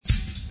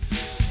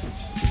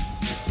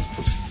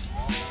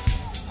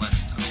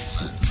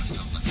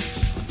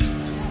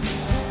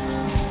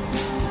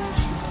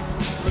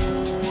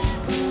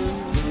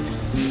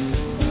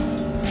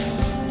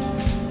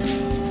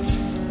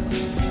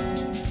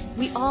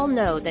all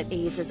know that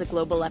AIDS is a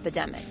global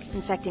epidemic,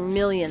 infecting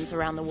millions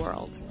around the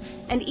world.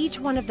 And each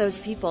one of those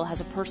people has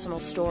a personal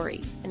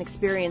story, an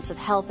experience of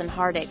health and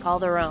heartache all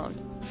their own.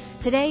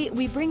 Today,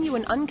 we bring you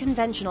an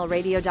unconventional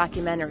radio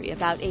documentary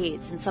about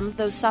AIDS and some of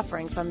those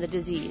suffering from the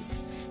disease,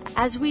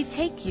 as we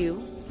take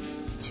you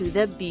to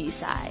the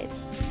B-side.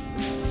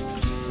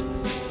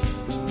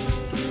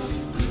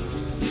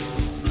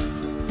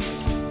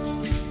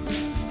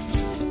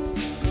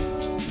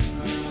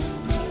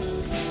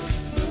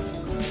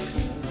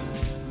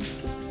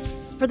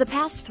 For the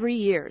past 3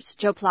 years,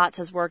 Joe Plotz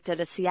has worked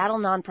at a Seattle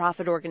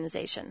nonprofit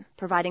organization,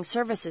 providing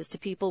services to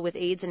people with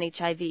AIDS and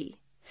HIV.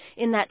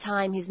 In that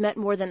time, he's met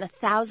more than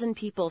 1,000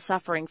 people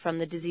suffering from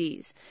the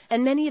disease,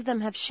 and many of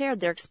them have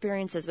shared their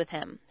experiences with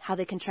him, how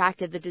they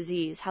contracted the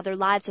disease, how their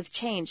lives have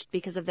changed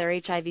because of their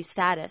HIV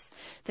status,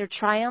 their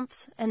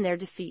triumphs and their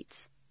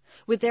defeats.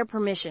 With their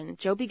permission,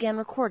 Joe began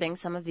recording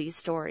some of these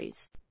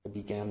stories. I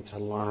began to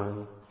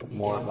learn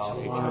more about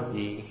HIV,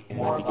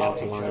 and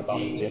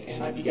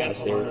I began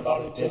to learn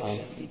about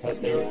addiction,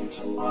 because there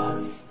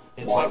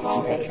it's like a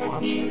two-headed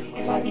monster,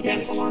 and I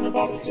began to learn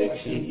about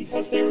addiction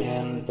because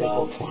and they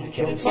both want to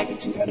kill me. It's like a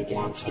two-headed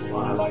monster, and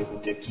my life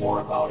addicts more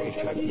about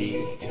HIV,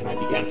 and I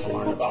began to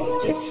learn about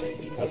addiction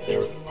because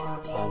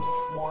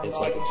it's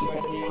like a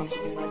two-headed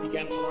monster, and I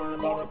began to learn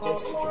about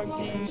addiction. I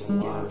began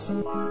to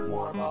learn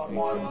more about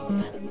HIV,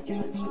 and I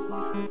began to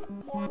learn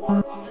more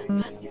about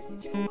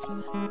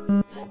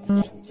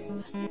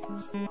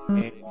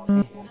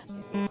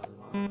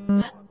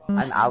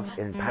I'm out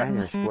in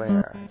Pioneer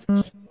Square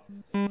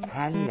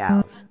handing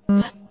out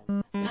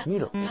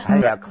needles,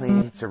 handing out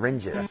clean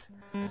syringes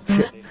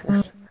to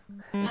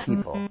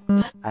people.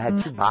 I had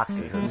 2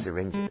 boxes of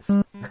syringes.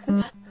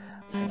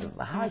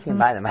 How I came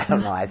by them, I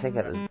don't know. I think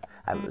it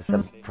was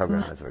some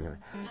program I was working on.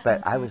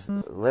 But I was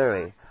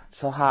literally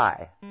so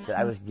high that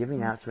I was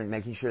giving out syringes,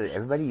 making sure that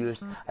everybody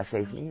used a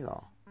safe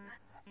needle.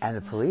 And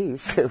the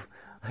police,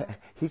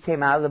 he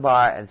came out of the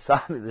bar and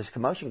saw me, this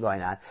commotion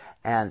going on,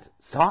 and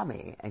saw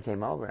me and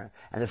came over.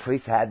 And the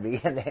police had me,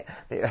 and they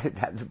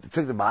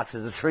took the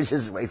boxes of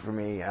syringes away from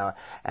me, you know.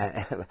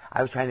 And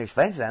I was trying to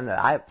explain to them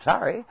that I'm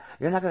sorry,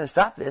 you're not going to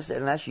stop this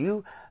unless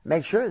you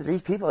make sure that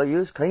these people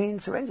use clean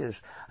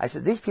syringes. I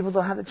said, these people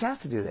don't have the chance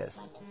to do this.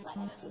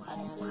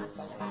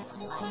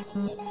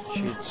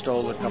 She had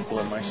stole a couple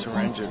of my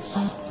syringes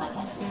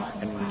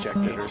and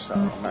injected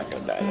herself. I'm not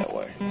going to die that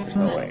way. There's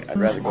no way. I'd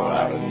rather go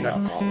out as an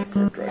alcoholic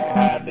or a drug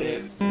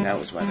addict. And that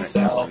was my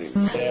mentality.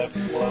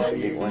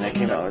 When I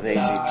came out with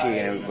AZT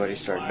and everybody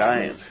started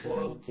dying.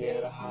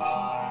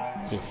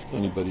 If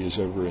anybody has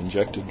ever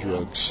injected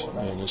drugs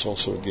and is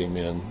also a gay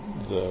man,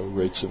 the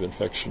rates of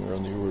infection are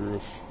on the order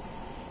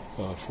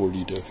of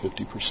 40 to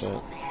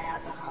 50%.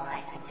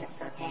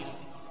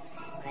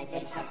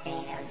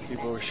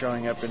 People were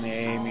showing up in the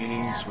AA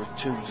meetings with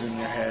tubes in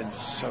their heads,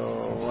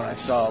 so when I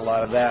saw a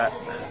lot of that,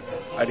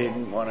 I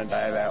didn't want to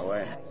die that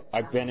way.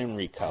 I've been in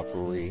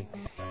recovery,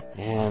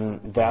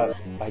 and that,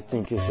 I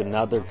think, is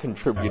another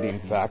contributing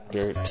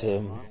factor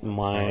to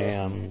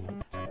my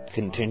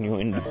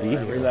continuing to be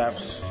here.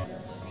 Relapse.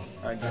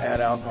 I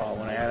had alcohol.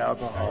 When I had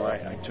alcohol,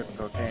 I took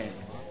cocaine.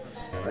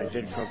 When I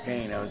did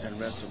cocaine, I was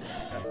invincible.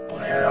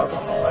 When I had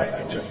alcohol,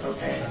 I took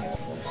cocaine.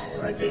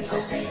 When I did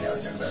cocaine, I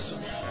was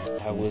invincible.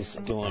 I was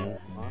doing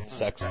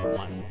sex for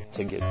money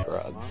to get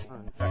drugs.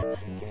 I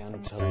began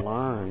to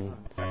learn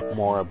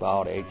more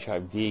about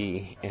HIV,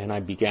 and I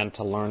began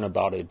to learn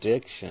about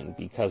addiction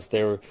because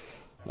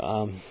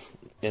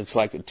it's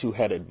like a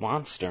two-headed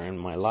monster in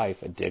my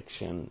life,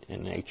 addiction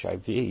and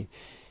HIV.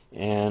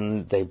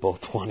 And they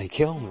both want to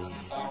kill me.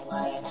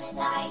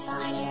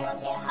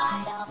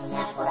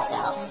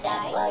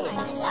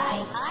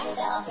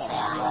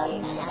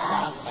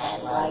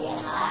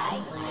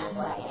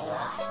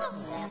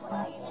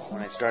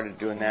 When I started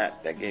doing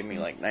that, that gave me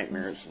like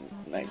nightmares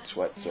and night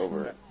sweats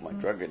over my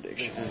drug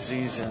addiction. The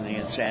disease and the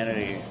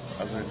insanity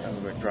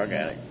of a drug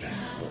addict.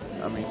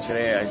 I mean,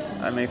 today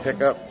I may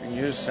pick up and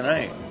use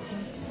tonight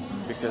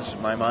because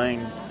my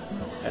mind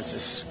has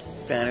this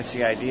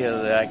fantasy idea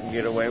that I can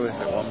get away with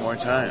it one more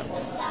time.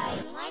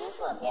 Might as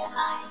well get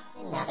high.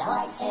 And that's what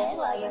I did.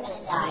 Well, you're going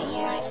to die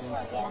here. Might as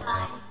well get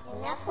high.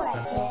 And that's what I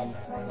did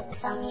for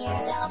some years.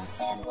 Self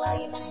said, well,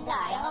 you're going to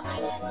die. Self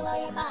said, well,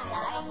 you're going to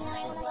die.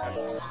 Might as well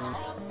you're going to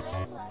die.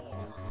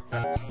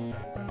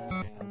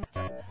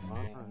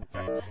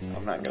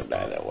 I'm not going to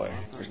die that way.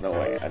 There's no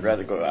way. I'd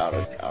rather go out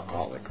as an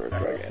alcoholic or a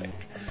drug addict.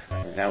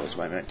 And that was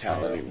my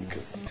mentality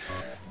because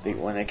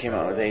when they came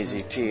out with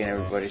AZT and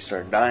everybody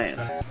started dying.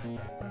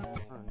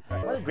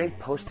 What a great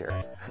poster.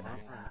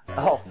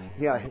 Oh,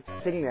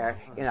 sitting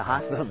there in a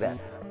hospital bed.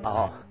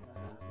 Oh,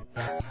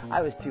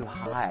 I was too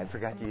high. I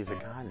forgot to use a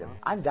condom.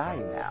 I'm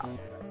dying now.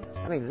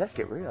 I mean, let's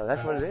get real.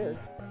 That's what it is.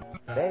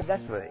 Babe,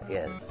 that's what it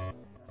is.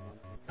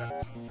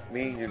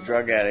 Being a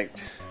drug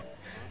addict,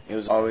 it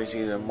was always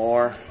either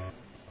more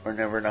or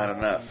never not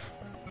enough.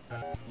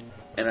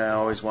 And I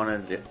always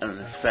wanted an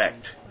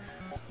effect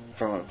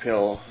from a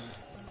pill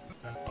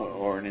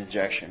or an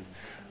injection.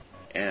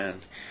 And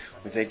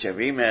with HIV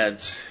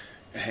meds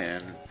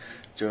and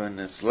doing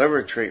this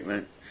liver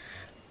treatment,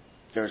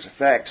 there's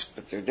effects,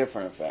 but they're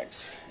different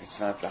effects. It's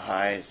not the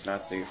high, it's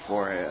not the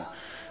euphoria,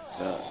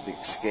 the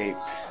escape.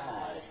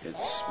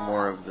 It's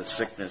more of the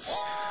sickness,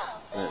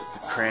 the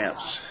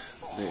cramps,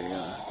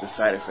 the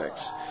side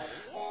effects.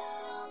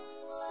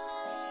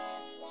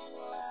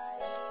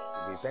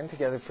 We've been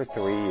together for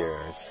 3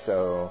 years,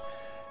 so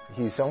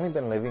he's only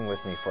been living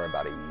with me for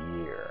about a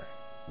year.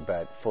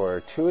 But for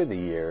 2 of the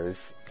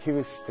years, he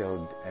was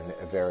still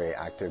a very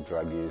active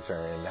drug user,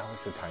 and that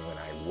was the time when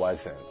I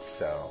wasn't.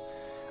 So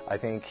I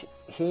think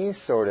he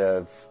sort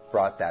of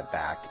brought that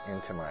back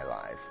into my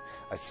life.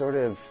 I sort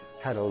of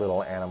had a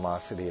little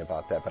animosity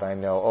about that, but I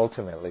know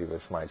ultimately it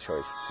was my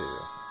choice to,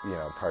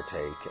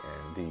 partake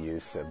in the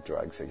use of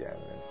drugs again.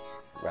 And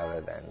rather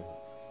than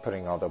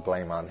putting all the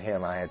blame on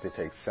him, I had to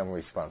take some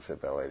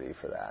responsibility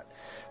for that.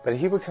 But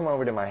he would come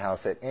over to my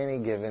house at any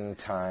given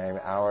time,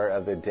 hour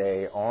of the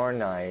day or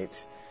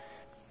night.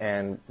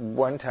 And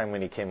one time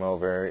when he came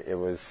over, it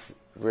was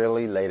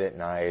really late at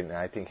night, and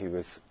I think he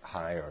was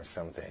high or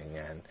something.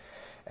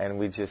 And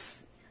we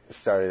just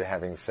started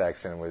having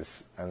sex, and it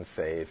was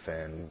unsafe,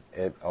 and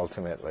it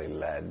ultimately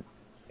led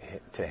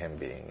to him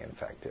being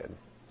infected,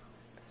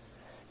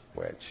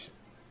 which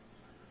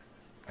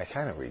I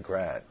kind of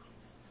regret,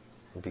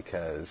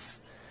 because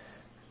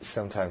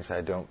sometimes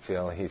I don't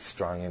feel he's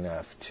strong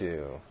enough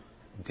to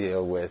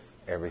deal with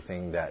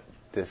everything that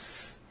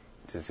this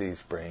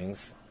disease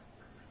brings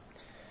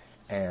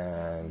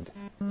and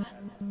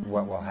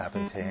what will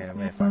happen to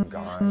him if I'm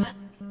gone.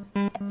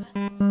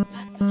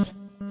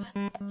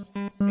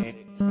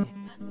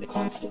 The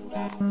constant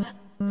battle.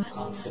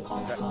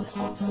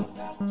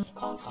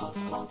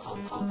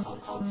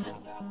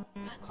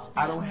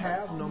 I don't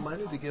have no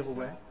money to give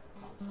away.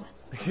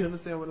 You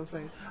understand what I'm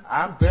saying?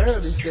 I'm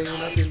barely staying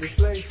up in this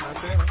place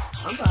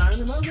myself. I'm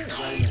behind in my rent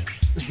right now.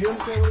 You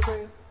understand what I'm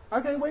saying? I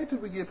can't wait till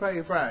we get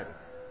paid Friday.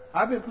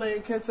 I've been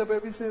playing catch up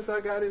ever since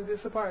I got in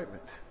this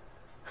apartment.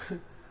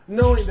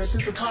 Knowing that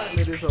this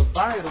apartment is a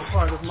vital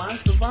part of my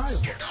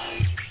survival.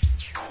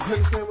 You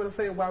understand what I'm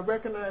saying? While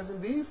recognizing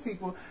these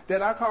people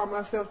that I call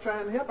myself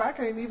trying to help, I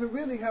can't even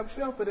really help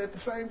self, but at the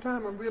same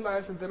time, I'm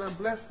realizing that I'm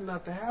blessed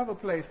enough to have a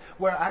place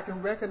where I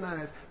can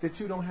recognize that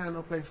you don't have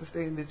no place to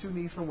stay and that you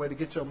need somewhere to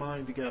get your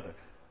mind together.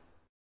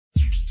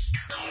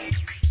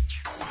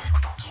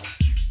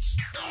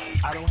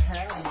 I don't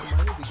have no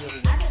money to give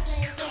away.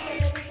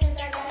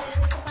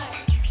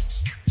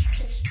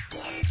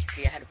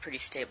 I had a pretty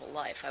stable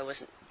life. I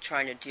wasn't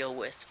trying to deal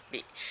with,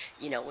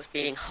 with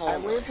being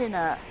homeless. I lived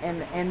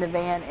in the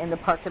van in the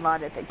parking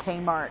lot at the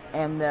Kmart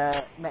and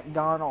the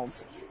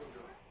McDonald's.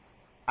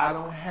 I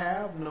don't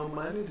have no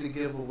money to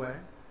give away.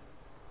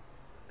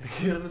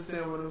 You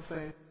understand what I'm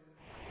saying?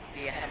 I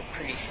had a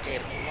pretty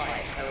stable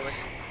life. I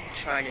wasn't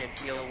trying to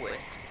deal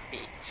with,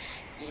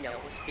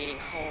 with being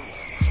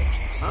homeless.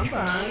 I'm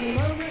behind in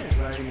my rent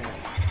right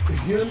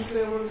now. You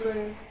understand what I'm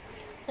saying?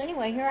 So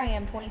anyway, here I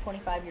am,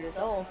 25 years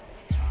old.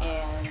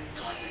 And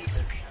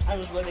I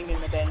was living in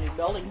an abandoned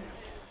building.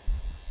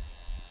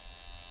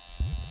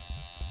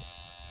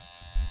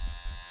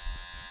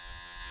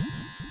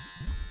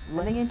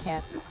 Living in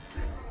camp,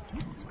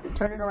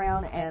 turning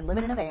around and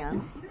living in a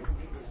van.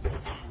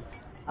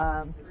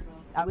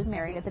 I was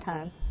married at the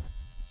time.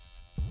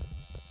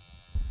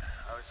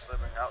 I was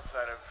living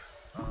outside of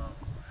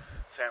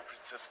San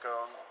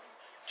Francisco,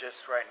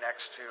 just right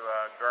next to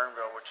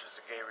Guerneville, which is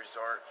a gay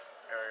resort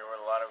area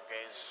where a lot of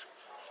gays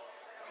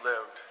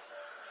lived.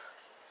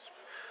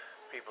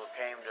 People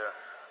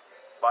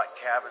bought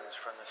cabins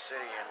from the city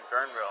in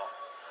Guerneville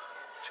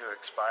to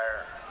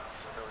expire.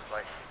 So there was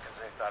because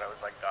they thought it was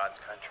like God's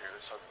country. It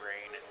was so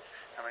green, and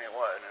it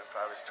was. And if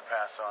I was to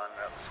pass on,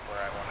 that was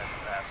where I wanted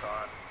to pass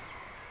on.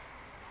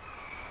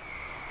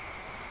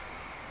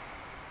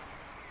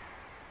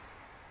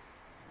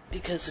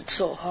 Because it's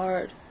so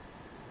hard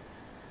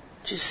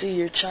to see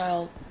your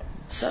child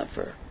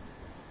suffer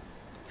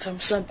from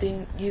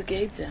something you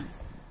gave them.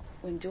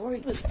 When Dory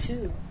was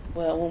 2,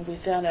 when we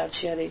found out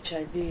she had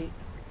HIV,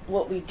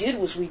 what we did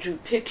was we drew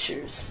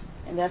pictures,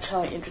 and that's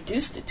how I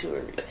introduced it to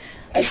her.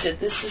 I said,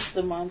 this is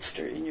the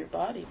monster in your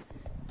body.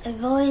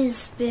 I've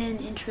always been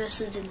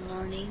interested in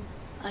learning.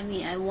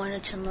 I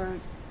wanted to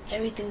learn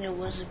everything there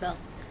was about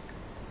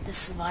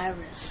this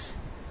virus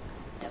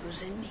that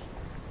was in me.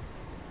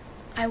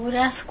 I would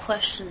ask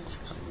questions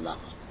a lot.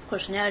 Of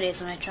course,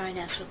 nowadays when I try and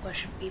ask a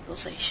question, people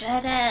say,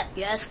 shut up,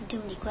 you're asking too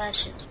many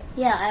questions.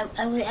 Yeah,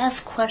 I would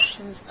ask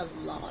questions a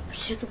lot,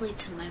 particularly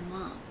to my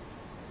mom.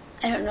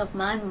 I don't know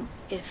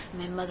if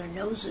my mother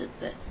knows it,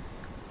 but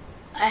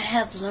I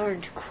have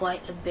learned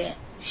quite a bit.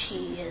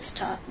 She has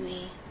taught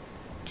me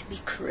to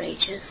be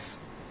courageous,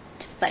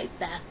 to fight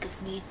back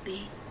if need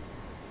be.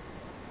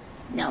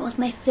 Not with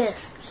my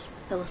fists,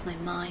 but with my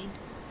mind,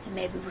 and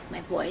maybe with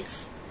my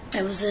voice.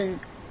 I was in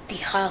the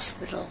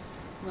hospital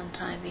one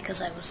time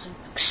because I was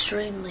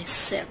extremely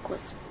sick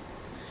with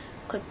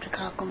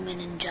cryptococcal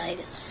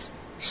meningitis.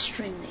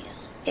 Extremely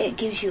ill. It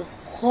gives you a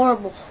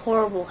horrible,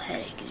 horrible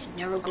headache, and it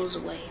never goes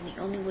away. And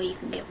the only way you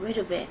can get rid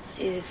of it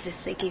is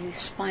if they give you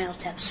spinal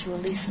taps to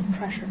release the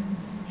pressure.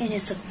 And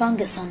it's a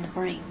fungus on the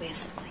brain,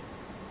 basically.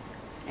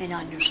 and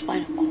on your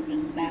spinal cord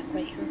in the back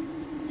right here.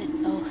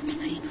 And oh, it's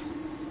painful.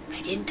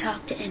 I didn't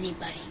talk to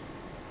anybody.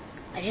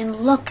 I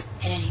didn't look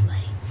at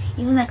anybody.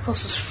 Even my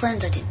closest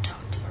friends I didn't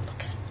talk to or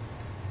look at.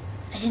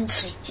 I didn't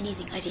say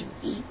anything. I didn't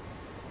eat.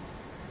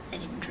 I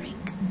didn't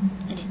drink.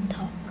 I didn't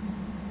talk.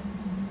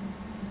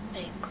 I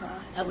didn't cry.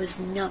 I was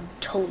numb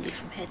totally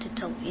from head to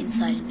toe,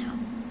 inside and out.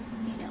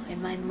 You know,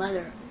 and my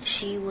mother,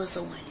 she was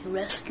the one who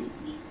rescued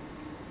me.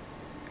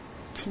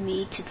 To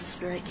me, to this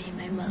very day,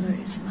 my mother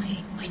is my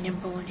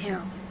number one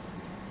hero.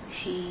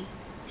 She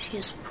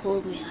has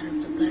pulled me out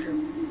of the gutter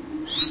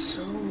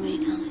so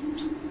many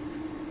times.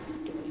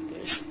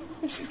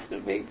 She's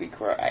gonna make me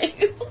cry.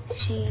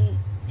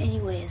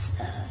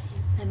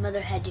 My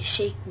mother had to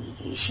shake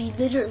me. She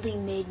literally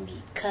made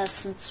me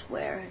cuss and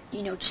swear,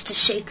 you know, just to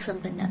shake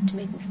something up, to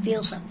make me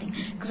feel something.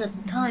 Because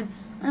at the time,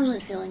 I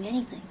wasn't feeling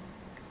anything.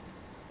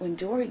 When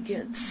Dory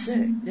gets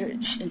sick,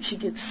 and she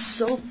gets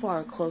so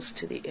far close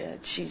to the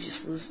edge, she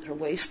just loses, her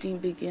wasting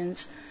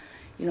begins.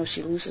 You know,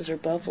 she loses her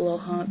buffalo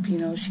hump, you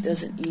know, she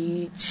doesn't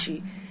eat,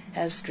 she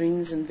has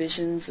dreams and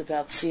visions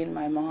about seeing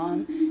my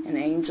mom and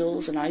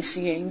angels, and I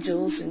see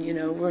angels, and, you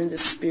know, we're in the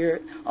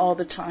spirit all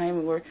the time,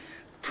 and we're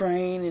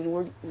praying, and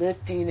we're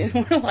lifting, and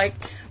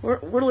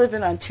we're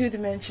living on two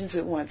dimensions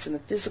at once, in the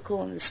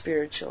physical and the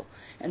spiritual,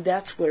 and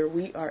that's where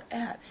we are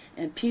at,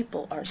 and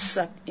people are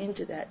sucked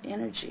into that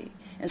energy,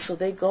 and so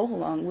they go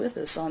along with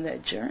us on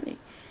that journey,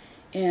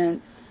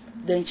 and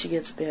then she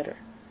gets better,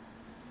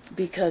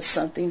 because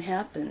something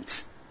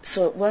happens.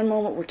 So at one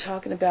moment we're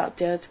talking about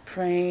death,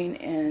 praying,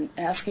 and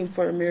asking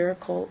for a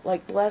miracle.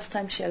 Like the last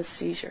time she had a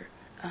seizure,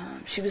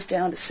 she was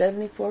down to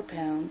 74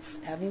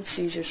 pounds, having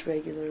seizures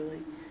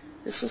regularly.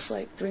 This was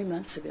like 3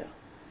 months ago.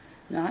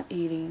 Not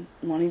eating,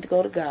 wanting to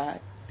go to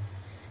God.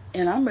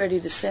 And I'm ready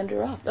to send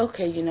her off.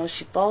 Okay, you know,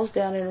 she falls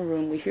down in her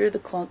room. We hear the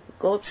clunk,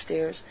 go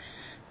upstairs,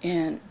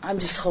 and I'm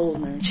just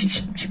holding her. And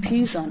she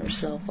pees on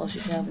herself while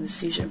she's having the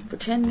seizure. For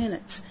 10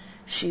 minutes,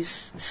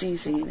 she's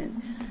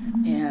seizing,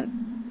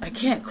 and I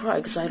can't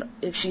cry because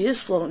if she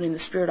is floating in the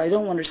spirit, I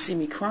don't want her to see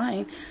me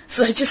crying.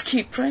 So I just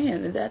keep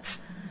praying, and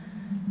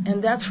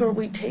that's where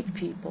we take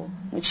people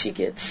when she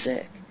gets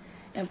sick.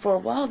 And for a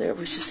while there, it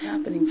was just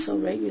happening so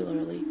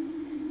regularly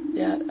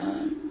that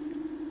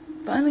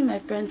finally my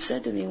friend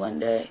said to me one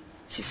day,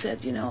 she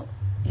said, you know,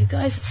 you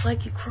guys, it's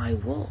like you cry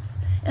wolf.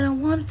 And I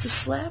wanted to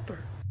slap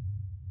her.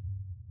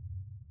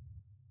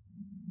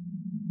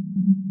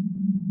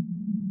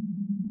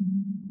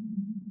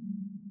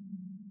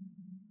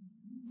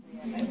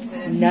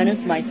 None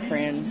of my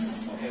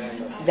friends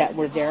that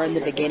were there in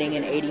the beginning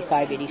in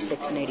 85,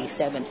 86, and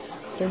 87,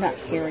 they're not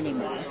here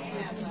anymore.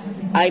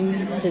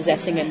 I'm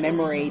possessing a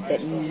memory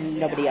that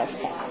nobody else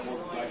has.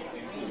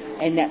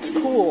 And that's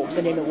cool,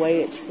 but in a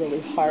way it's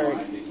really hard.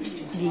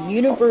 The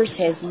universe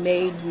has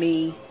made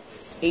me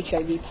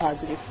HIV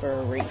positive for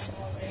a reason.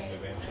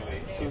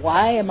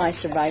 Why am I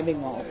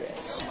surviving all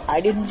this?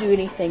 I didn't do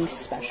anything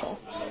special.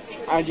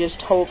 I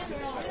just hope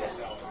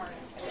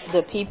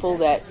the people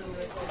that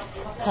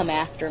come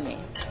after me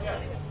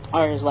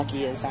are as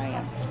lucky as I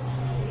am.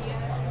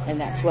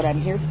 And that's what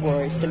I'm here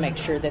for, is to make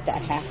sure that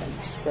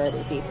happens for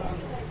other people.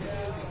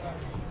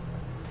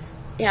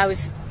 Yeah, I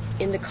was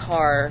in the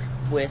car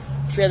with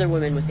 3 other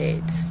women with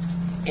AIDS,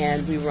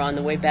 and we were on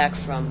the way back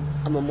from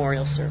a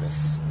memorial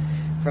service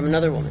from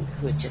another woman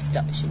who had just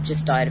died. She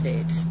just died of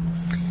AIDS.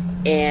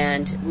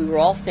 And we were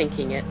all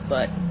thinking it,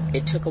 but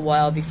it took a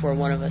while before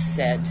one of us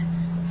said,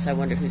 so I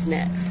wonder who's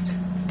next.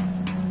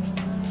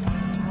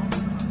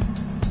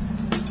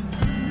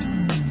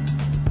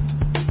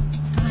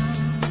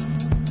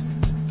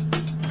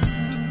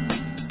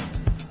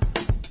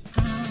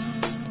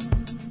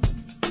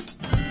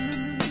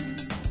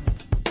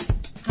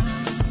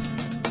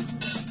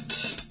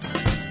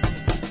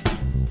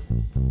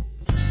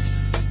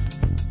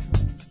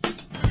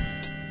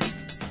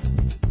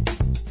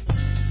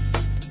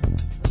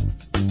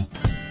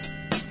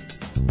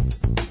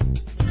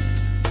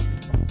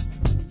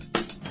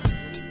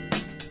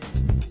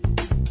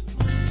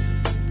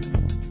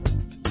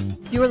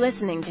 You're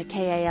listening to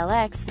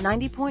KALX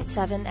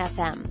 90.7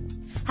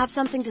 FM. Have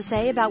something to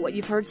say about what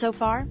you've heard so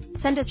far?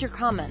 Send us your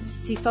comments,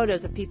 see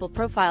photos of people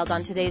profiled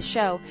on today's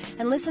show,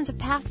 and listen to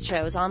past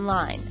shows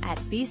online at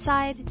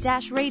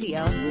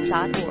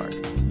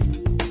bside-radio.org.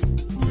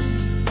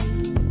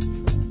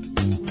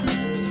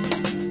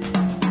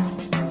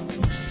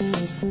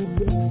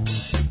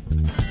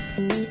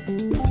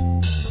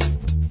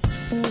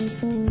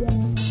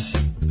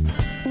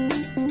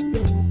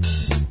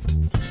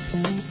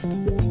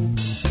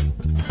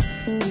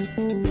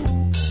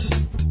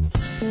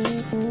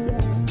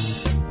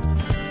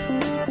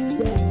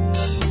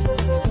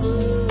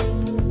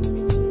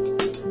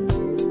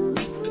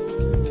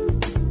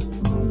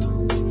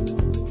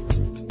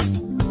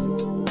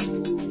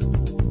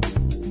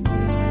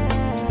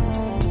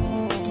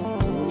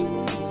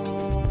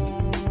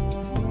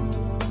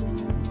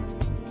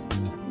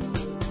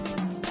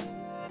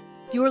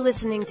 You're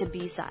listening to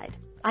B-Side.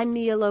 I'm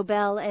Mia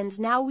Lobel, and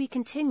now we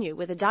continue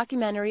with a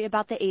documentary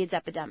about the AIDS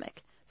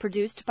epidemic,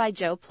 produced by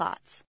Joe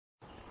Plotz.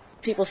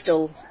 People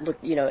still look,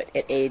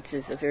 at AIDS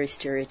as a very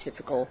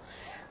stereotypical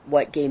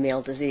white gay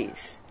male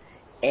disease.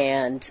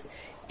 And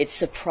it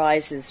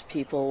surprises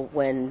people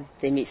when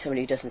they meet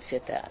somebody who doesn't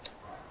fit that.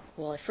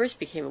 Well, I first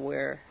became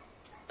aware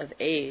of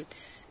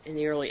AIDS in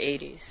the early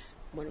 80s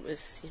when it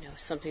was,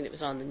 something that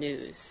was on the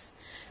news.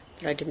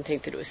 But I didn't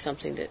think that it was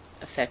something that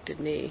affected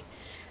me.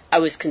 I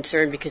was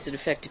concerned because it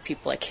affected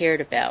people I cared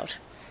about,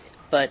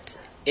 but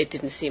it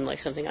didn't seem like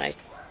something I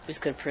was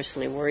going to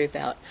personally worry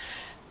about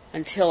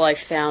until I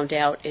found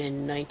out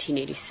in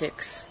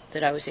 1986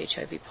 that I was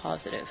HIV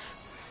positive.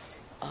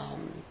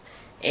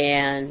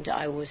 And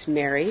I was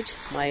married.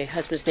 My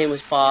husband's name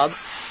was Bob,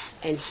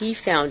 and he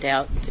found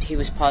out that he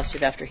was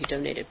positive after he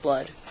donated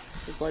blood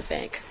to the blood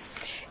bank.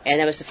 And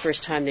that was the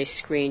first time they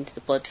screened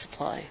the blood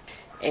supply.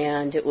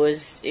 And it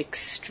was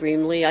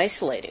extremely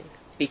isolating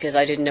because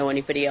I didn't know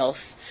anybody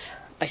else.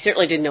 I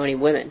certainly didn't know any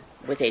women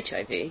with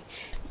HIV.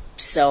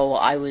 So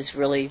I was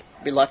really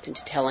reluctant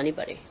to tell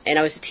anybody. And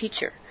I was a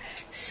teacher.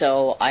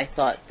 So I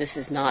thought, this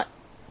is not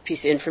a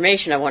piece of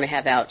information I want to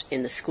have out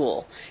in the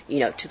school,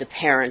 to the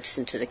parents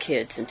and to the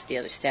kids and to the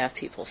other staff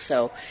people.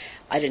 So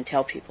I didn't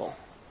tell people.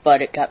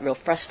 But it got real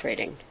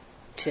frustrating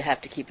to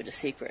have to keep it a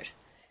secret.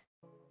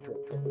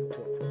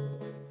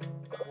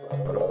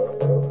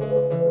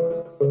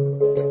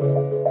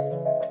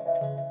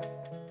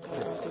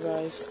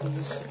 Authorized the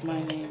use of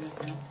my name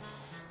in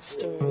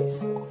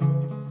stories.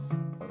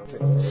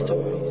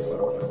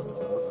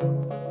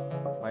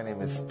 My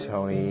name is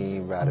Tony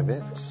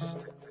Radovich.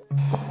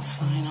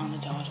 Sign on the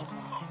dotted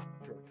line.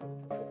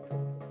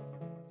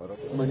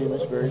 My name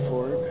is Barry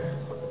Ford.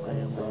 I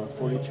am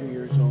 42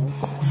 years old.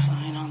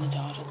 Sign on the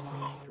dotted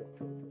line.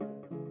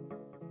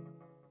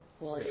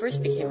 Well, I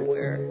first became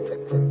aware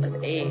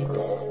of AIDS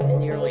in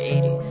the early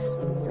 80s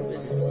when it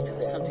was,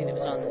 something that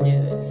was on the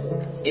news.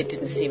 It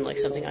didn't seem like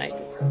something I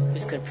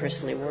was going to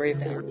personally worry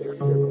about.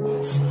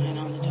 Sign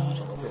on the dotted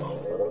line.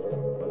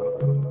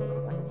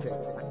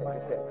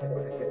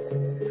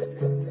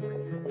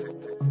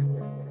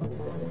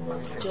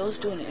 Joe's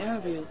doing an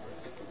interview.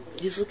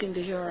 He's looking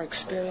to hear our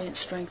experience,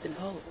 strength, and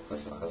hope.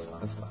 This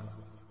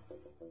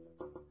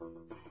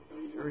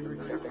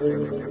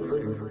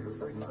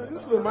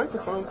little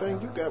microphone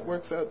thing you got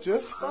works out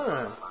just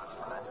fine.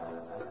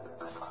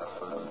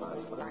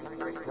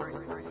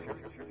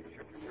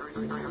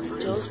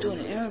 Joe's doing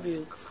an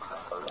interview.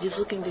 He's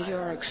looking to hear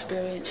our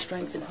experience,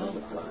 strength, and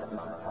hope.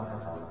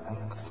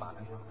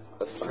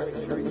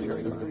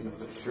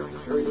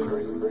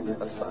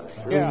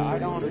 Yeah, I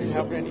don't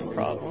have any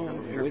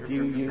problem with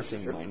you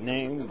using my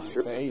name, my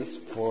face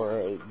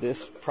for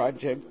this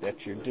project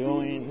that you're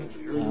doing.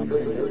 I'm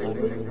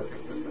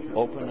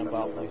open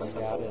about my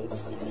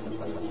status.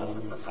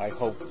 I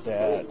hope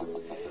that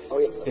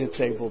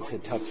it's able to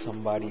touch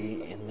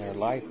somebody in their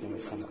life in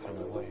some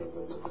kind of way.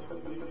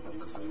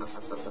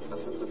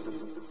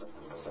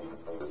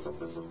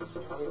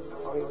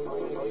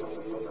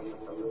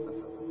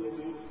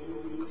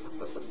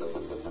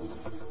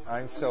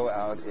 I'm so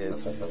out,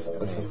 it's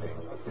amazing.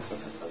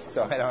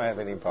 So I don't have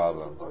any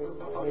problem.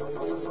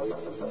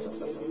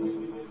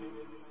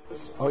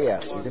 Oh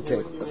yeah, you can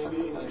take.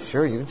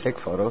 Sure, you can take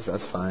photos.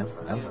 That's fine.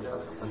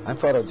 I'm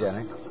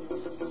photogenic.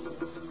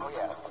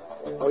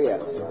 Oh yeah,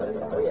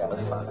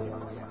 that's fine.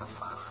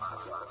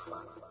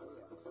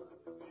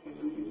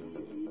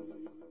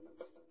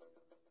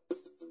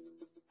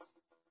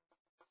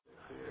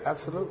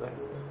 Absolutely.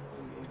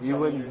 You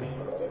wouldn't be.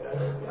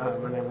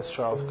 My name is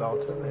Charles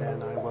Dalton,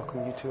 and I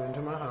welcome you two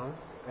into my home.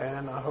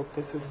 And I hope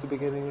this is the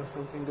beginning of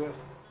something good.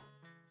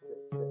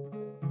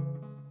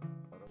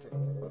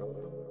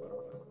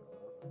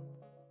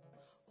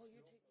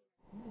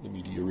 The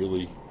media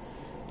really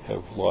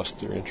have lost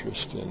their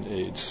interest in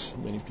AIDS.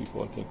 Many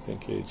people, I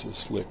think AIDS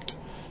is licked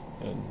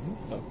and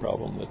a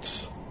problem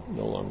that's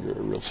no longer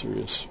a real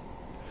serious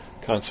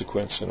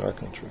consequence in our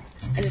country.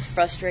 And it's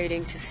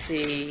frustrating to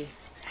see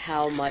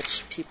how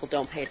much people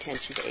don't pay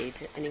attention to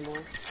AIDS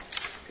anymore.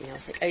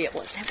 It's like, oh yeah,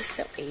 well, that was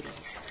so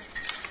 80s.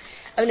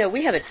 Oh no,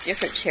 we have a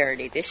different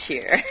charity this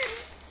year.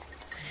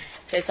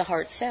 It's a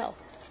hard sell.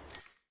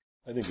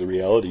 I think the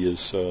reality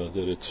is that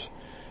it's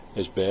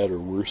as bad or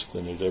worse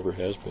than it ever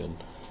has been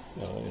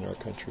in our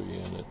country,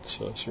 and it's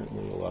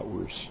certainly a lot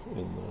worse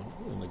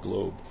in the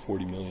globe.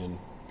 40 million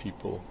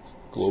people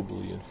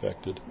globally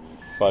infected.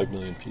 5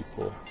 million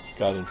people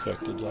got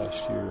infected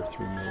last year.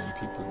 3 million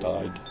people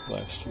died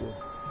last year.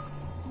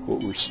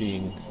 What we're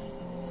seeing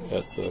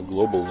at the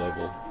global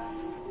level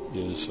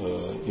is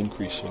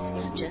increasing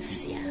number of people.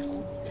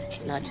 Seattle.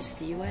 It's not just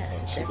the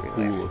U.S. It's so everywhere.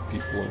 The pool of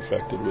people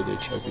infected with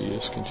HIV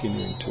is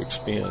continuing to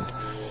expand,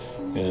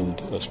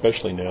 and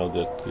especially now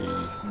that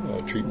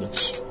the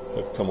treatments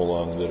have come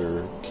along that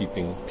are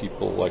keeping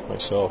people like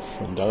myself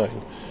from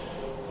dying,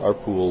 our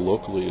pool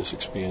locally is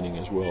expanding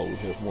as well. We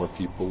have more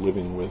people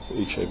living with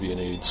HIV and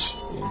AIDS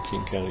in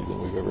King County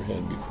than we've ever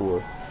had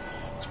before.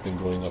 It's been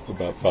going up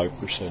about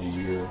 5% a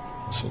year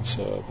since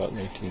about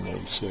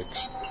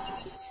 1996.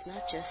 It's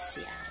not just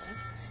Seattle.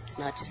 It's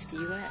not just the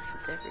U.S.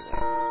 It's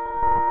everywhere.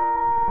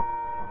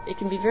 It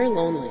can be very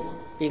lonely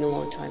being a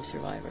long-time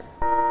survivor.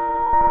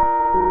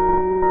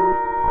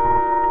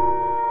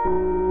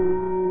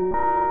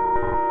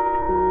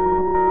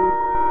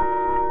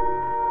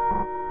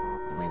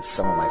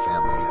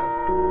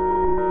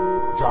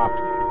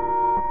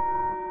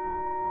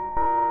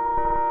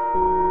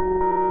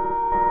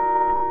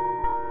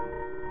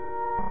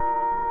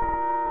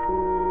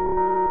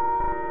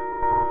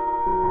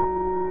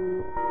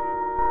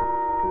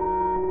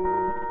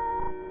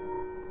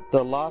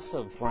 The loss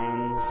of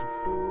friends,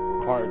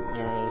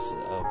 partners,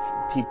 of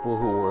people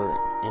who were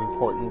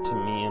important to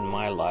me in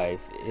my life,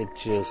 it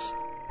just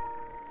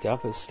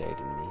devastated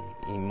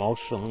me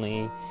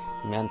emotionally,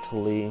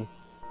 mentally.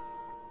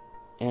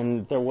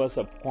 And there was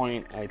a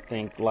point, I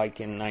think,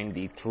 like in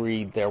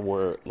 93, there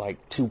were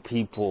like 2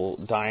 people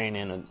dying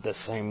in the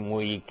same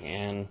week,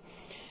 and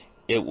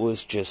it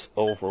was just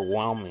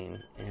overwhelming.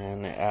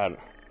 And at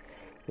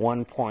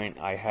one point,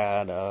 I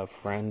had a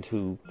friend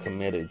who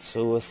committed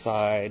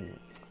suicide.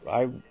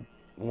 I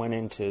went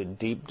into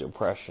deep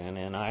depression,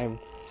 and I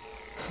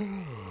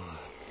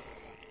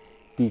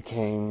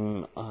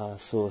became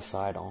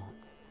suicidal.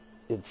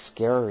 It's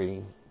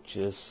scary,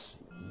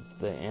 just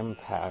the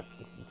impact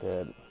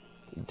that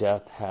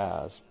death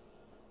has.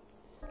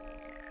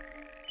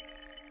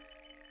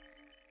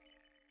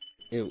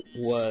 It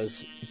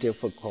was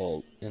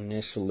difficult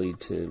initially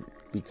to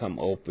become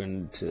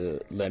open to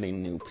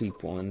letting new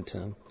people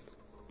into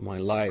my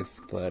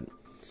life, but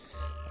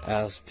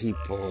as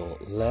people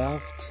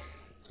left,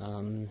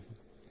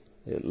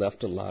 it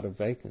left a lot of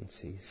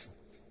vacancies.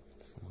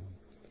 So,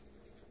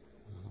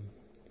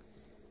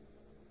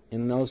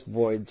 and those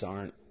voids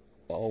aren't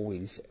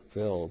always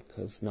filled,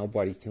 because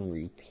nobody can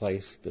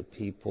replace the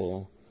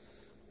people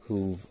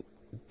who've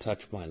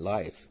touched my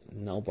life.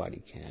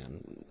 Nobody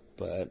can,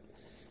 but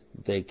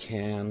they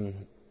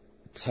can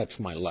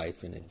touch my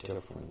life in a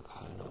different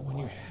kind of way. When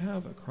you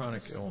have a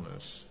chronic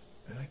illness,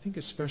 and I think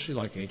especially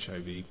like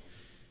HIV,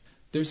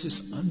 there's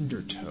this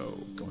undertow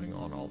going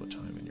on all the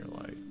time in your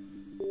life.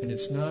 And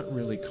it's not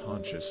really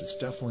conscious. It's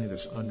definitely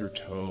this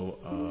undertow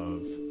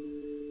of,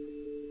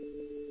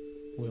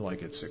 will I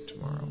get sick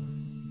tomorrow?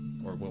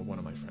 Or will one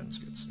of my friends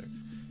get sick?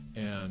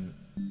 And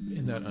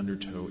in that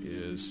undertow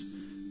is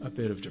a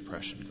bit of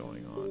depression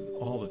going on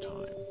all the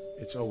time.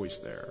 It's always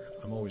there.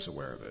 I'm always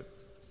aware of it.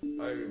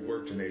 I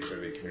worked in the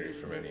HIV community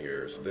for many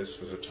years.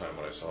 This was a time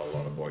when I saw a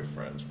lot of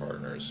boyfriends,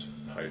 partners,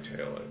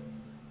 hightail it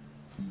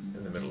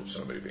in the middle of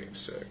somebody being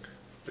sick.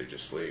 They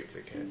just leave.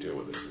 They can't deal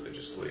with it, so they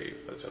just leave.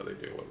 That's how they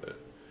deal with it.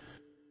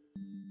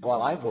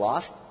 Well, I've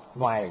lost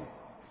my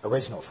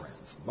original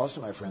friends. Most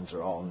of my friends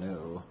are all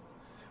new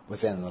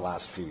within the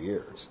last few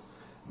years.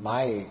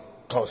 My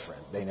close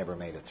friends, they never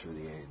made it through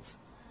the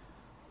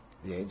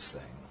AIDS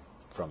thing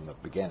from the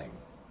beginning.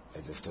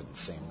 They just didn't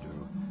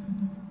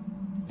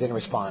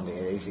respond to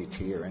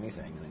AZT or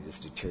anything, and they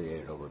just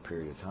deteriorated over a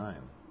period of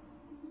time.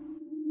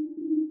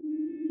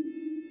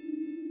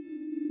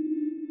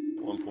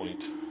 At one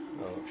point,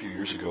 a few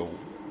years ago,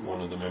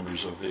 one of the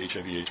members of the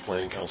HIV/AIDS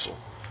Planning Council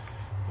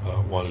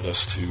wanted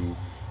us to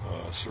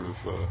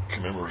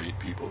commemorate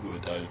people who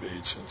had died of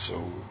AIDS, and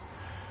so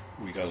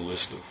we got a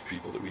list of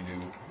people that we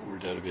knew were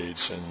dead of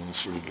AIDS and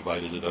sort of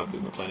divided it up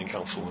in the Planning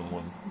Council. In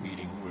one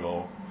meeting, we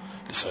all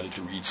decided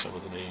to read some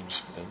of the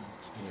names and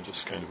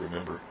just kind of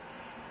remember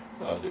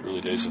the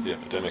early days of the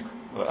epidemic.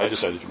 I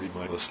decided to read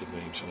my list of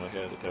names, and I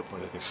had at that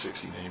point I think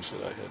 60 names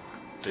that I had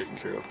taken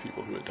care of,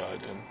 people who had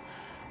died. And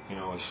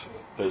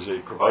as a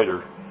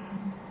provider,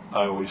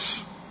 I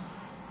always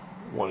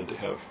wanted to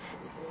have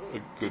a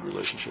good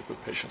relationship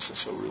with patients, and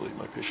so really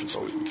my patients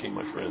always became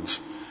my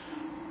friends.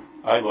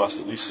 I lost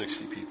at least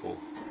 60 people,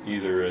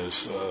 either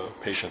as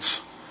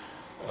patients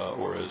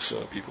or as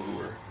people who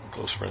were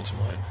close friends of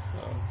mine,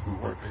 who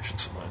weren't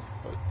patients of mine.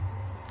 But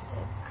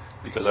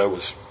because I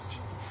was,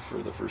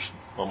 for the first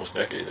almost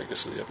decade, I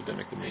guess, of the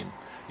epidemic, the main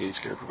AIDS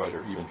care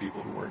provider, even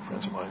people who weren't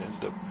friends of mine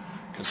ended up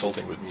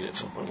consulting with me at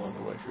some point along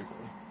the way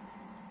frequently.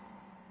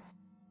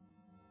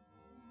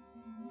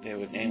 They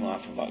would name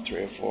off about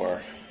 3 or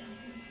 4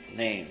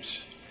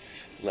 names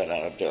let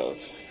out a dove.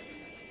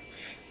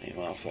 Name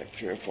off like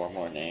 3 or 4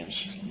 more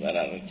names let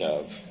out a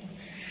dove.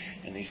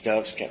 And these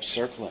doves kept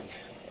circling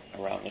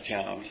around the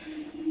town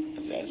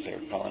as they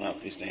were calling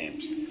out these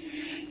names.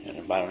 And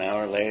about an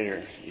hour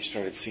later, you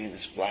started seeing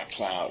this black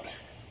cloud,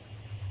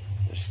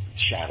 this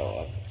shadow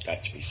of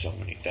got to be so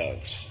many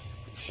doves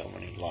and so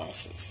many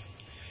losses.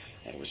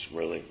 And it was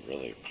really,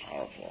 really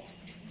powerful.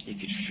 You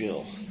could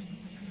feel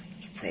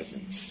the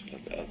presence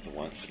of the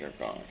ones that are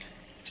gone.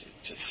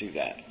 To see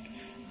that,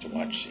 to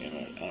watch on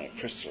a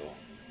crystal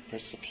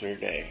clear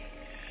day,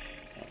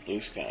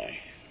 blue sky,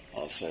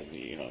 all of a sudden,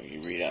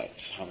 you read out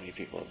how many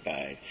people have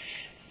died,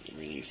 you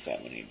release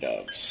that many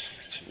doves.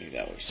 To me,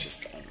 that was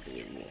just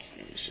unbelievable.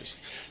 It was just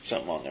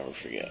something I'll never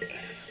forget.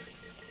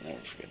 Never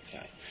forget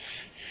that.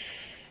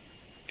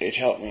 It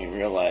helped me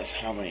realize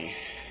how many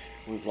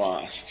we've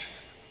lost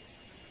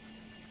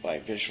by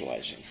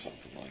visualizing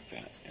something like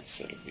that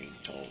instead of being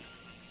told.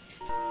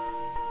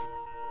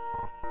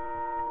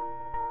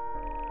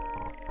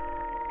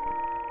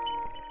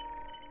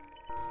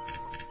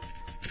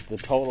 The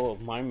total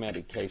of my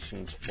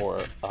medications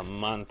for a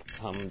month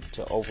come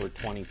to over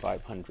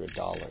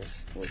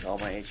 $2,500. With all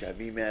my HIV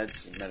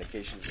meds and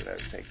medications that I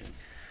was taking,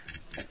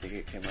 I think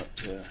it came up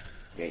to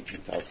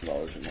 $18,000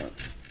 a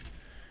month.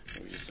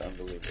 It was just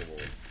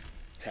unbelievable.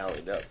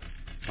 Tallied up.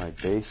 My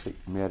basic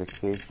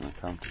medication will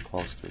come to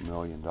close to $1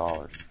 million.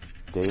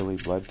 Daily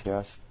blood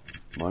tests,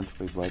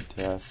 monthly blood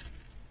tests,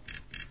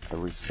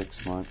 every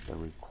 6 months,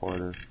 every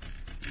quarter,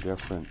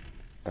 different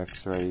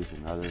x-rays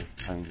and other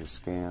kinds of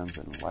scans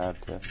and lab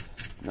tests.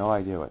 No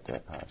idea what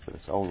that costs, but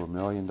it's over $1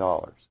 million.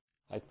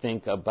 I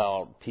think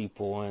about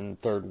people in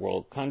third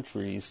world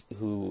countries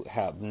who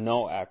have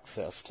no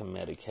access to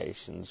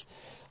medications.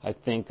 I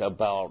think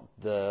about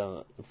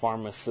the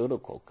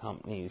pharmaceutical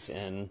companies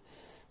and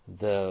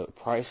the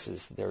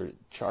prices they're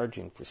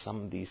charging for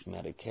some of these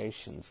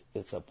medications.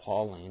 It's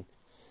appalling.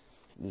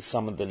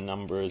 Some of the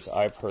numbers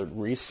I've heard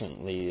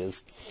recently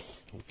is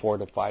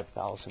 4,000 to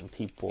 5,000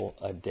 people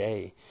a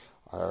day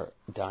are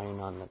dying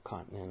on the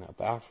continent of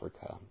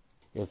Africa.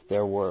 If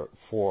there were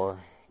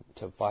 4,000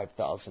 to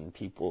 5,000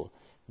 people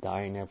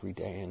dying every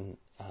day in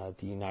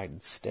the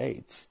United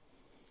States,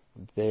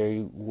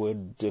 they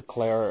would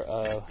declare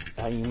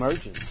an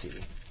emergency.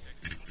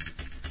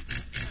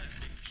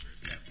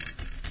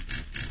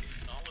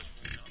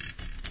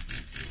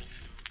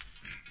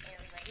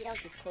 You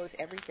don't disclose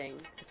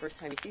everything the first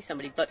time you see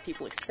somebody, but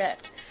people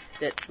expect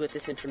that with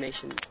this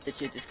information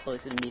that you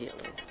disclose it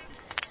immediately.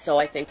 So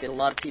I think that a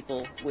lot of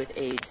people with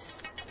AIDS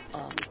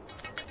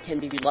can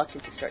be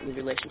reluctant to start new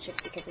relationships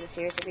because of the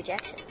fears of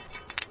rejection.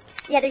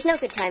 Yeah, there's no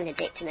good time in a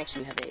date to mention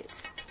You have AIDS.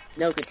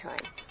 No good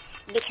time.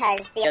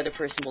 because The other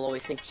person will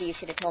always think, gee, you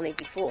should have told me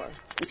before.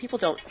 And people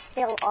don't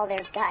spill all their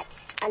guts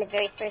on the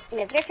very first time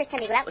you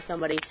go out with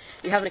somebody.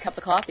 You're having a cup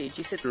of coffee. Do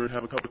you sit there and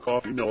have a cup of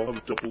coffee? No, I'll have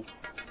a double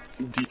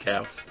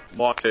decaf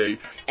latte.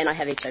 And I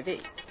have HIV.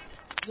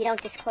 You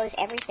don't disclose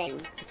everything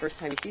The first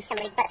time you see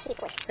somebody, but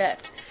people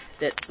expect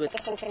that with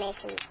this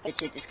information that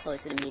you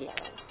disclose it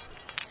immediately.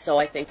 So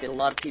I think that a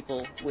lot of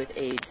people with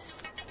AIDS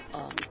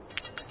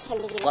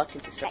can be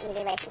reluctant to start new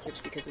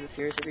relationships because of the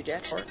fears of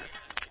rejection.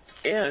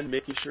 And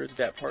making sure that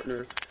that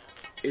partner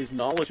is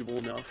knowledgeable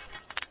enough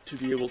to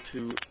be able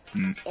to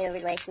in a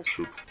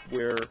relationship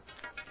where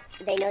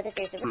they know that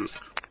there's a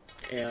risk.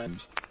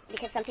 And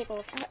because some people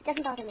will say, oh, it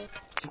doesn't bother me.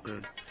 okay,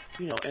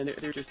 you know, and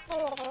they're just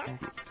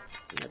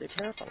They're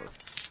terrified.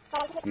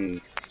 Mm.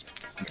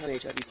 Kind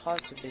of HIV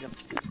positive, they don't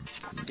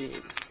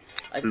beings.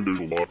 And there's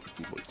a lot of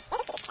people like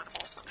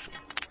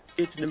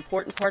it's an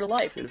important part of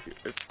life. And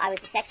if I was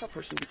a sexual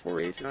person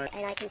before AIDS, and I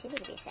continue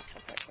to be a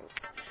sexual person.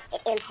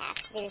 It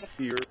impacts. There's a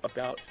fear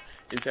about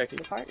infecting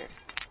the partner.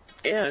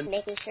 And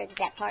making sure that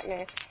that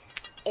partner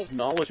is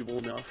knowledgeable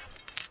enough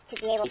to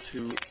be able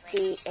to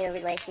be in a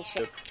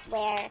relationship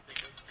where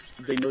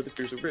they know that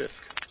there's a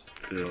risk.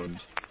 And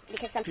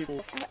because some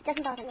people say, oh, it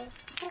doesn't bother me.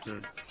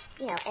 Mm.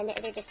 You know, and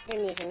they're just, their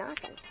knees are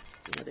knocking.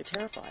 You know, they're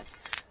terrified.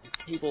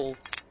 People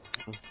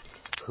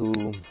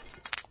who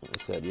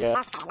said,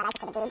 yeah,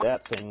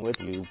 that thing with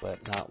you,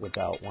 but not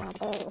without one.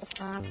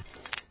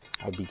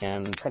 I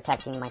began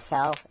protecting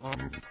myself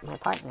and my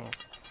partners.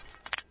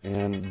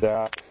 And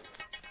that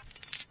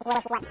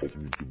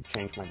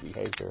changed my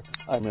behavior.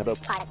 I met up.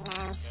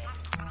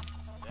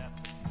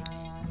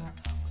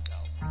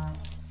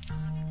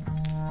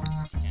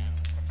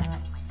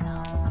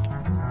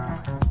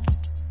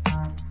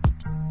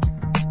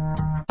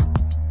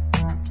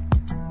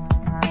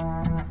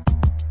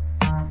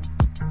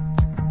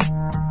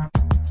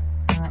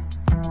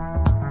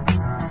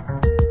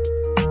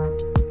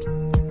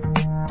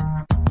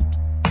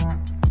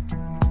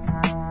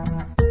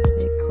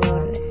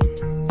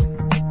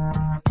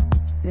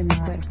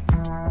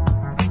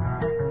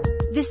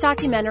 This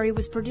documentary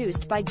was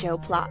produced by Joe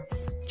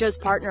Plotz. Joe's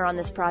partner on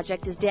this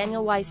project is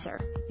Daniel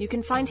Weisser. You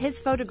can find his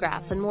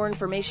photographs and more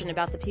information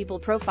about the people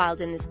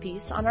profiled in this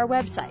piece on our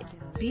website,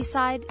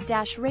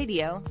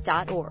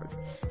 bside-radio.org.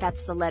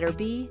 That's the letter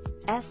B,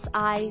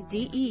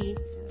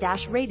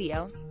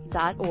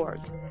 SIDE-radio.org.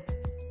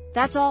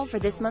 That's all for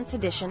this month's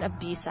edition of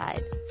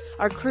B-Side.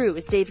 Our crew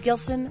is Dave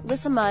Gilson,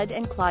 Lissa Mudd,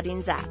 and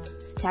Claudine Zapp.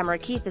 Tamara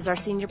Keith is our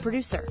senior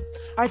producer.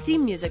 Our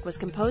theme music was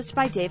composed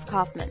by Dave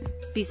Kaufman.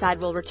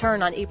 B-Side will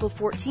return on April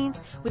 14th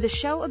with a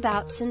show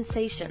about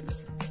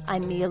sensations.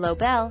 I'm Mia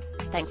Lobel.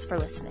 Thanks for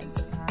listening.